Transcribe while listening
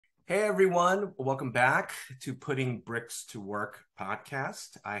Hey everyone, welcome back to Putting Bricks to Work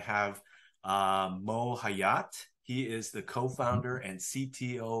podcast. I have Mo Hayat. He is the co-founder and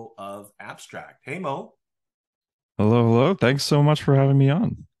CTO of Abstract. Hey Mo. Hello, hello. Thanks so much for having me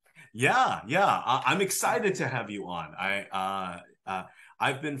on. I'm excited to have you on.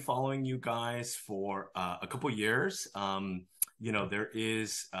 I've been following you guys for a couple years. There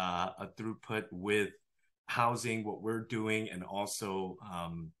is a throughput with housing, what we're doing, and also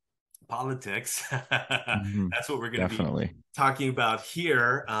politics. Mhm. That's what we're going to be Definitely. talking about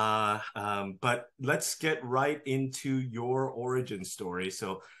here. But let's get right into your origin story.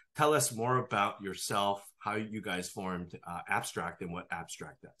 So tell us more about yourself, how you guys formed Abstract and what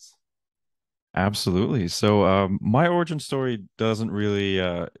Abstract does. Absolutely. So, my origin story doesn't really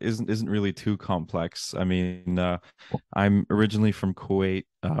isn't really too complex. I mean, I'm originally from Kuwait,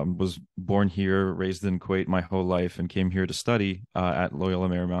 was born here, raised in Kuwait my whole life, and came here to study at Loyola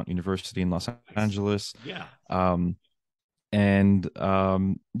Marymount University in Los Nice. Angeles. Yeah. Um, and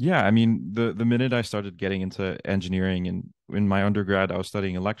yeah, I mean, the minute I started getting into engineering, and in my undergrad, I was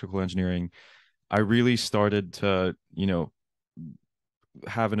studying electrical engineering. I really started to,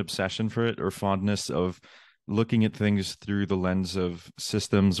 have an obsession for it or fondness of looking at things through the lens of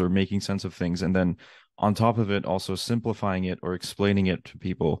systems or making sense of things, and then on top of it also simplifying it or explaining it to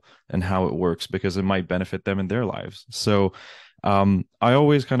people and how it works because it might benefit them in their lives. So I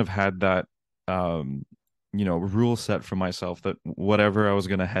always kind of had that rule set for myself that whatever I was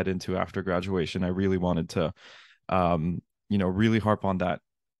going to head into after graduation, I really wanted to really harp on that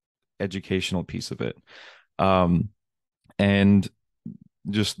educational piece of it. um and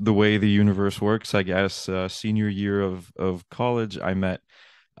just the way the universe works, I guess. Senior year of college, I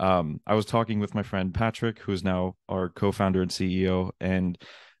was talking with my friend Patrick, who is now our co-founder and CEO, and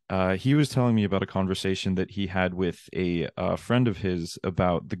he was telling me about a conversation that he had with a friend of his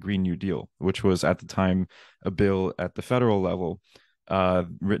about the Green New Deal, which was at the time a bill at the federal level,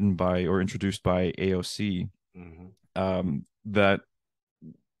 written by or introduced by AOC, Hmm. that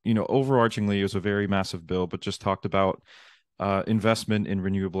overarchingly it was a very massive bill, but just talked about investment in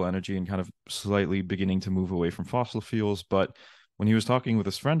renewable energy and kind of slightly beginning to move away from fossil fuels. But when he was talking with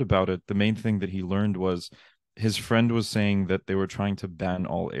his friend about it, the main thing that he learned was his friend was saying that they were trying to ban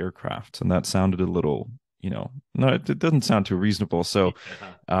all aircraft, and that sounded a little, no, it doesn't sound too reasonable. So,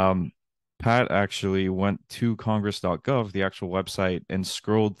 Yeah. um, Pat actually went to congress.gov, the actual website, and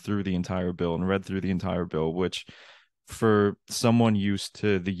scrolled through the entire bill and read through the entire bill, which for someone used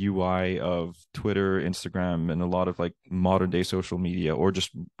to the UI of Twitter, Instagram, and a lot of like modern day social media or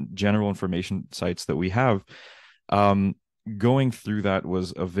just general information sites that we have, um, going through that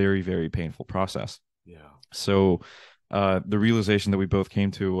was a very, very painful process. Yeah. So the realization that we both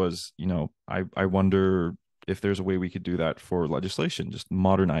came to was, I wonder if there's a way we could do that for legislation, just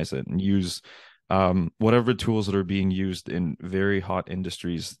modernize it and use whatever tools that are being used in very hot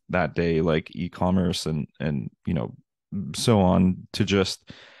industries that day, like e-commerce and so on, to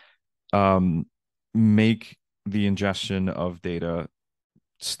just um, make the ingestion of data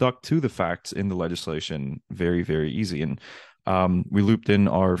stuck to the facts in the legislation very, very easy. And we looped in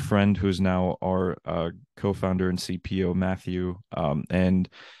our friend who's now our co-founder and CPO, Matthew. And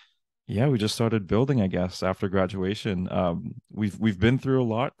yeah, we just started building, I guess, after graduation. We've been through a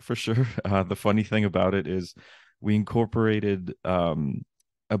lot for sure. The funny thing about it is we incorporated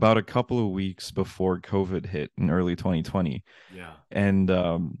about a couple of weeks before COVID hit in early 2020. Yeah. And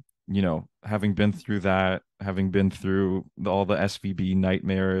having been through that, having been through all the SVB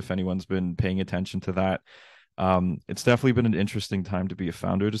nightmare, if anyone's been paying attention to that, it's definitely been an interesting time to be a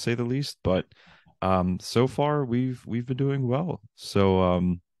founder, to say the least. But so far we've been doing well.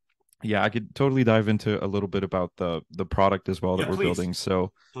 So yeah, I could totally dive into a little bit about the product as well that Yeah, we're please. building.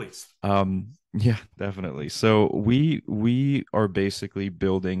 So Please. yeah, definitely. So we are basically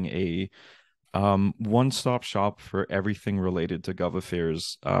building a one-stop shop for everything related to gov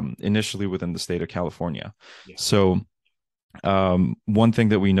affairs, initially within the state of California. Yeah. So one thing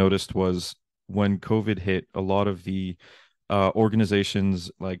that we noticed was when COVID hit, a lot of the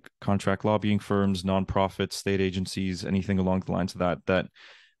organizations like contract lobbying firms, nonprofits, state agencies, anything along the lines of that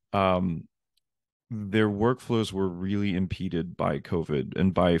um, their workflows were really impeded by COVID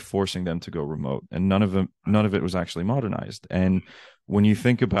and by forcing them to go remote, and none of it was actually modernized. And when you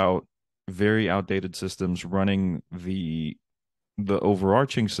think about very outdated systems running the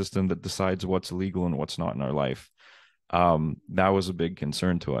overarching system that decides what's legal and what's not in our life, that was a big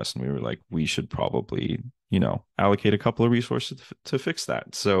concern to us, and we were like, we should probably, allocate a couple of resources to fix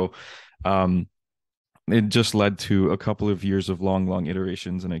that. So, um, it just led to a couple of years of long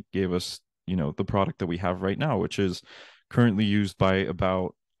iterations, and it gave us, the product that we have right now, which is currently used by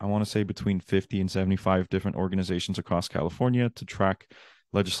about I want to say between 50 and 75 different organizations across California to track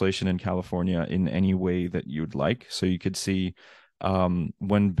legislation in California in any way that you'd like. So you could see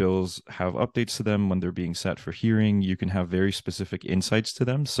when bills have updates to them, when they're being set for hearing, you can have very specific insights to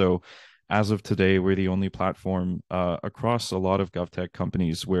them. So as of today, we're the only platform across a lot of GovTech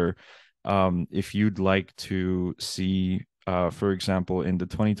companies where if you'd like to see, for example, in the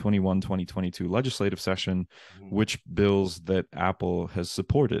 2021-2022 legislative session, Mhm. which bills that Apple has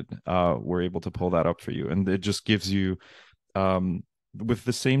supported, we're able to pull that up for you. And it just gives you, um, with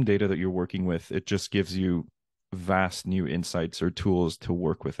the same data that you're working with, it just gives you vast new insights or tools to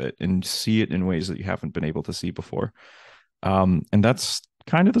work with it and see it in ways that you haven't been able to see before. And that's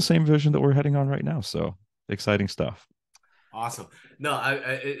kind of the same vision that we're heading on right now. So exciting stuff. Awesome. No,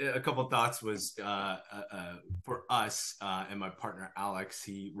 a couple of thoughts was for us and my partner Alex.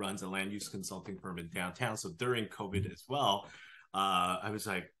 He runs a land use consulting firm in downtown. So during COVID as well, I was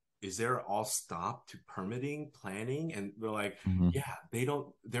like, "Is there all stop to permitting, planning?" And we're like, Mhm. "Yeah, they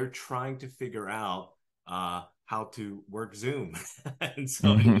don't. They're trying to figure out how to work Zoom." And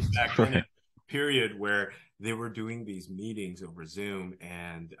so it was that kind of Right. period where they were doing these meetings over Zoom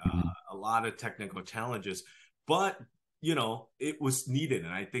and Mhm. a lot of technical challenges, but it was needed.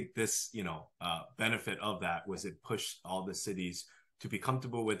 And I think this, benefit of that was it pushed all the cities to be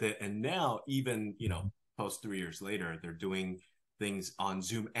comfortable with it. And now, even, post 3 years later, they're doing things on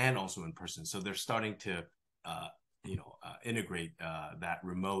Zoom and also in person. So they're starting to, integrate that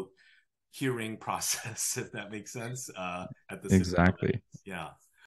remote hearing process, if that makes sense, at the city level. Exactly. Yeah.